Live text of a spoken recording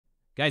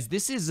Guys,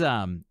 this is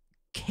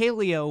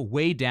Kaleo,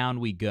 Way Down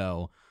We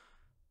Go,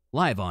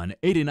 live on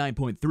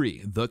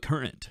 89.3 The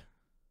Current.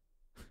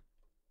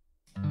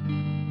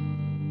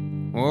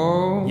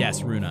 Oh,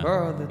 yes, Runa.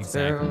 Father,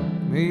 Exactly. tell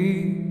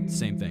me,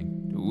 same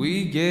thing. do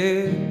we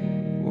get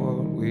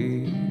what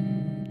we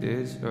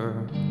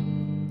deserve?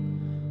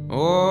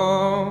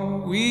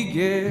 Oh, we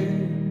get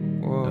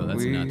what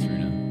that's we nuts,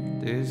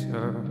 Runa.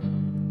 deserve.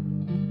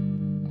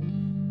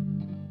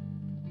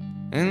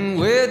 And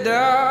we're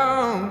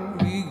down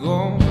we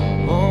go,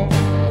 go,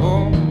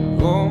 go,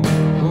 go,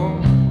 go.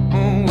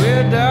 Oh,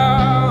 we're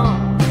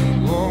down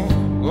we go,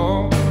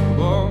 go,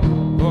 go,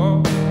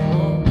 go,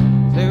 go.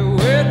 Say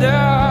we're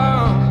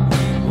down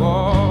we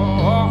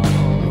go,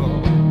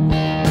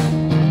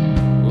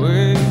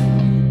 way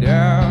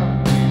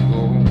down we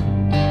go.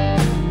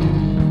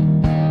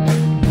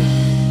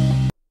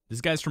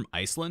 This guy's from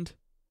Iceland?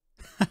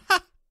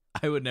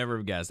 I would never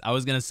have guessed. I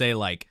was going to say,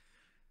 like,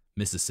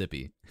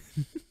 Mississippi.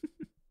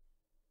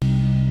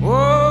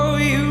 Oh,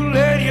 you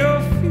let your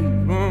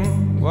feet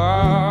run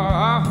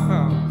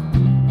wild.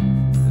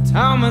 The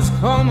time has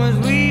come as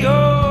we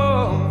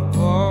all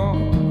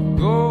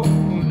go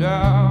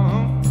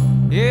down.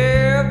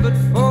 Yeah, but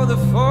for the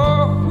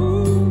fall,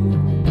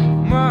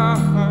 my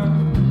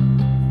heart,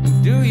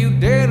 do you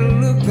dare to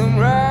look them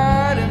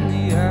right in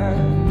the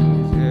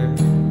eyes? Yeah.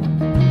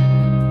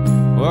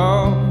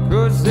 Well,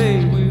 'cause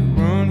they will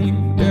run you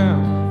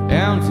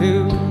down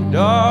to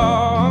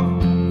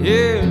dark.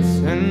 Yes,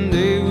 and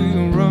they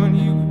will run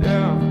you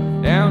down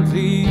to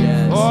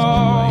you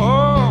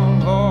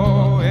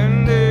fall,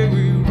 and they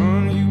will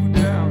run you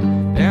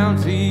down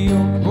to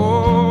your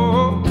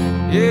core.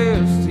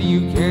 Yes, till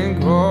you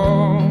can't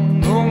crawl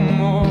no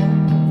more.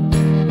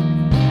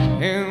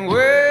 And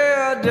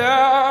where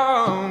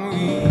down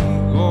we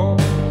go,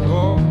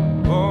 go,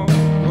 go,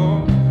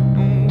 go,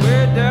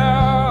 where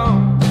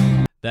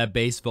down. That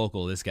bass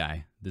vocal, this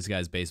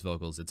guy's bass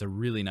vocals, it's a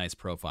really nice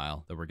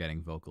profile that we're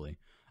getting vocally.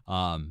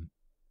 Let's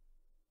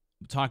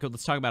talk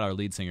about our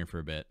lead singer for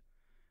a bit.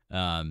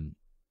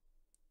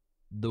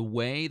 The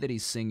way that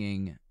he's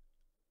singing,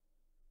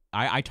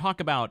 I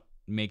talk about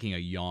making a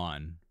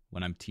yawn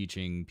when I'm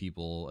teaching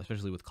people,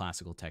 especially with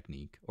classical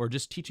technique, or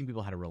just teaching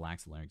people how to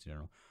relax the larynx in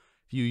general.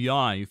 If you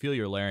yawn, you feel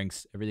your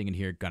larynx, everything in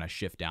here gonna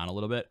shift down a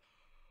little bit.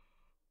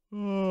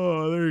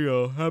 Oh, there you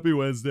go. Happy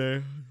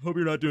Wednesday. Hope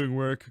you're not doing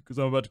work because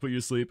I'm about to put you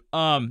to sleep.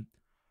 You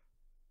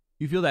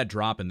feel that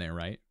drop in there,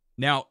 right?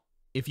 Now,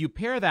 if you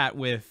pair that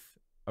with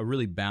a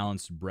really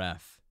balanced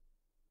breath,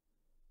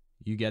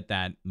 you get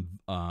that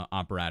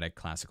operatic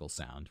classical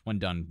sound when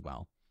done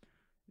well.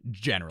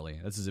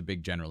 Generally, this is a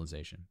big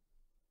generalization.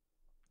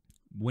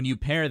 When you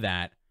pair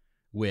that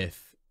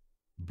with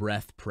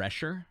breath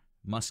pressure,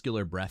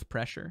 muscular breath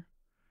pressure,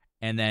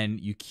 and then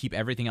you keep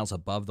everything else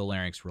above the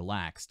larynx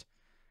relaxed,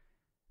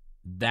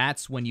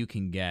 that's when you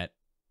can get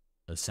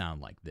a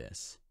sound like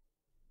this.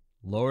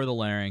 Lower the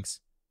larynx,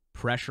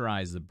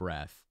 pressurize the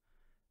breath,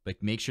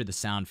 but make sure the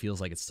sound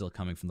feels like it's still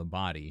coming from the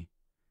body,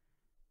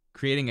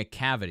 creating a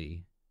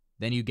cavity.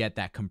 Then you get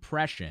that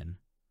compression,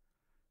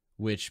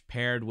 which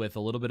paired with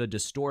a little bit of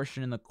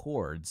distortion in the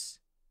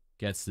chords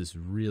gets this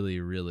really,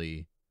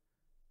 really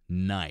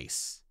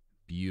nice,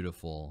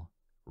 beautiful,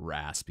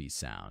 raspy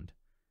sound.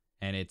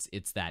 And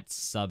it's that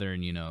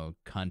southern,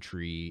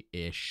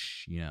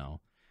 country-ish,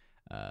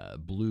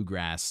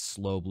 bluegrass,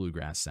 slow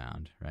bluegrass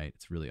sound, right?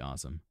 It's really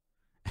awesome.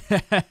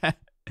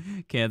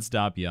 Can't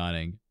stop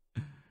yawning.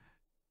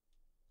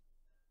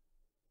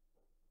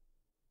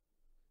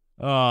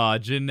 Oh,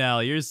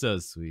 Janelle, you're so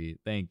sweet.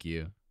 Thank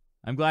you.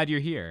 I'm glad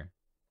you're here.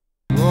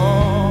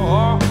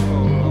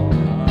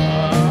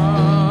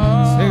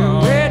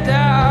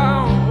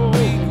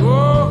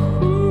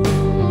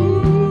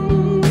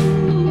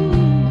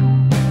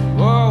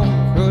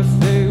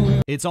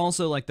 It's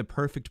also like the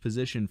perfect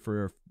position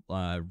for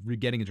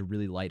getting into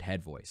really light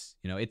head voice.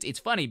 It's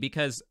funny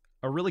because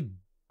a really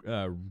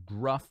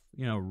gruff,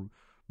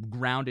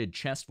 grounded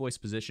chest voice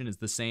position is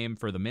the same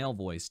for the male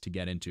voice to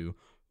get into.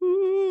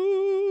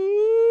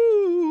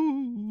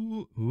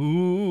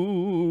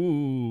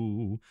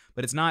 Ooh,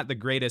 but it's not the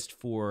greatest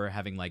for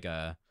having like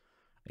a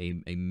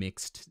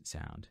mixed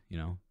sound,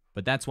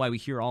 But that's why we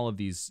hear all of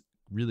these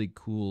really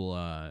cool,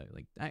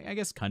 like I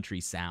guess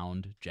country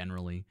sound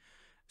generally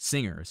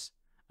singers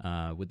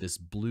with this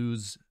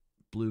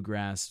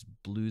bluegrass,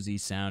 bluesy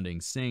sounding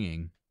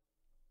singing.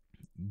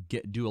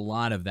 Do a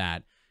lot of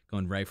that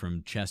going right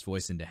from chest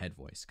voice into head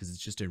voice because it's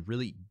just a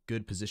really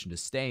good position to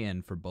stay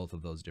in for both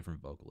of those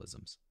different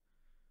vocalisms.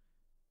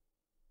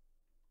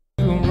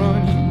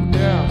 Run you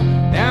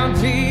down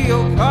to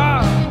your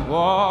car,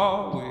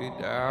 walk way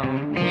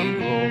down we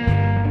go.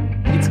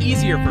 It's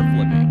easier for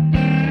flipping.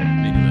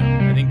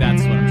 I think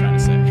that's what I'm trying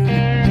to say.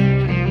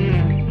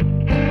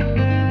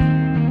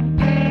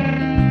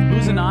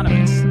 Who's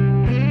anonymous?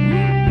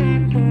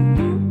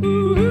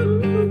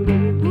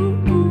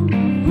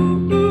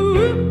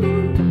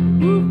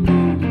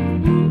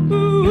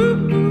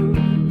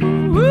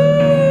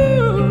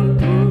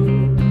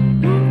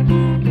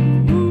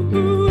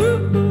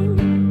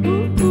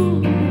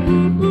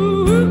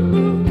 Ooh.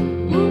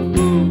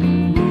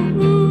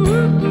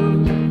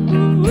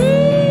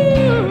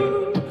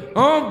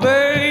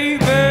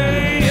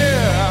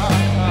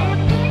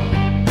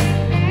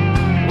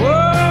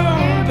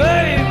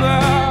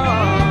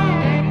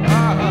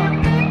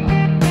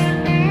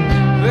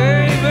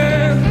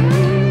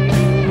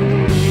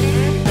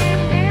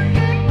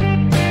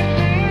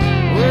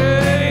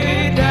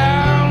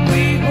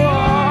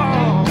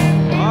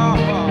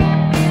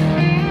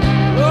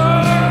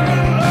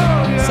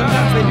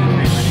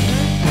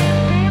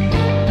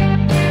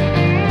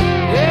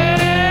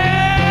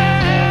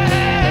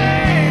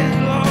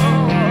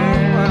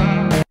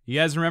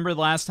 guys remember the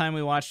last time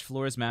we watched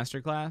Flora's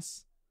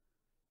Masterclass?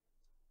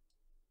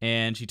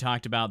 And she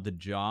talked about the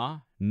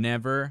jaw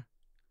never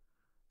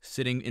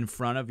sitting in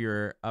front of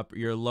your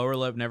lower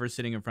lip, never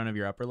sitting in front of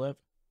your upper lip.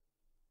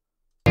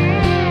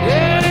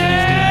 Behind.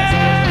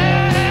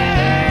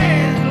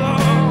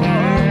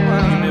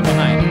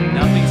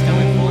 Nothing's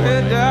coming forward.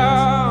 We're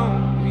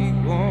down, we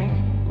go.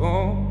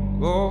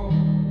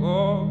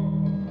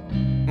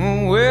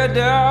 We're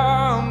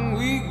down,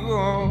 we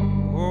go.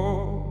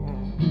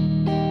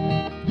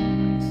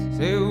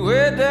 Say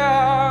we're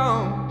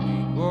down,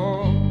 we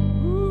go.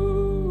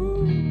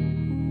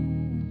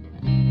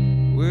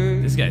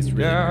 This guy's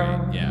really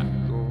great. Yeah.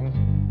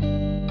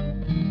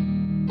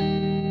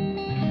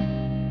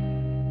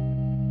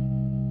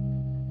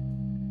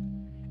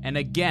 And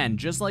again,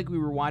 just like we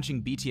were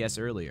watching BTS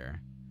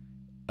earlier,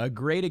 a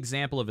great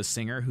example of a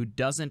singer who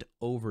doesn't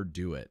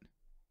overdo it,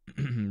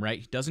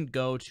 right? Doesn't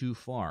go too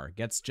far.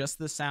 Gets just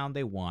the sound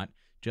they want,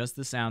 just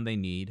the sound they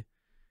need,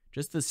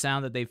 just the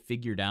sound that they've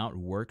figured out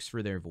works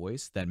for their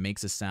voice, that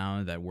makes a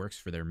sound that works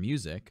for their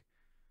music.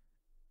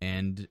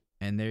 And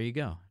there you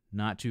go.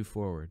 Not too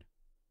forward,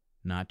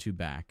 not too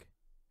back.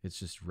 It's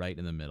just right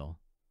in the middle.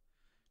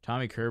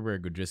 Tommy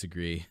Kerberg would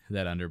disagree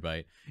that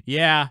underbite.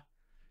 Yeah.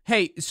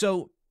 Hey,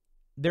 so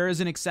there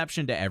is an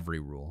exception to every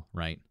rule,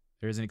 right?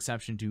 There's an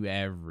exception to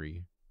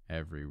every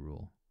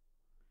rule.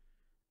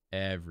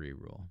 Every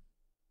rule.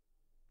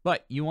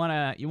 But you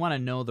wanna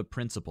know the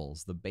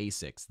principles, the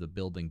basics, the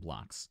building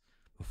blocks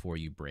before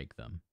you break them.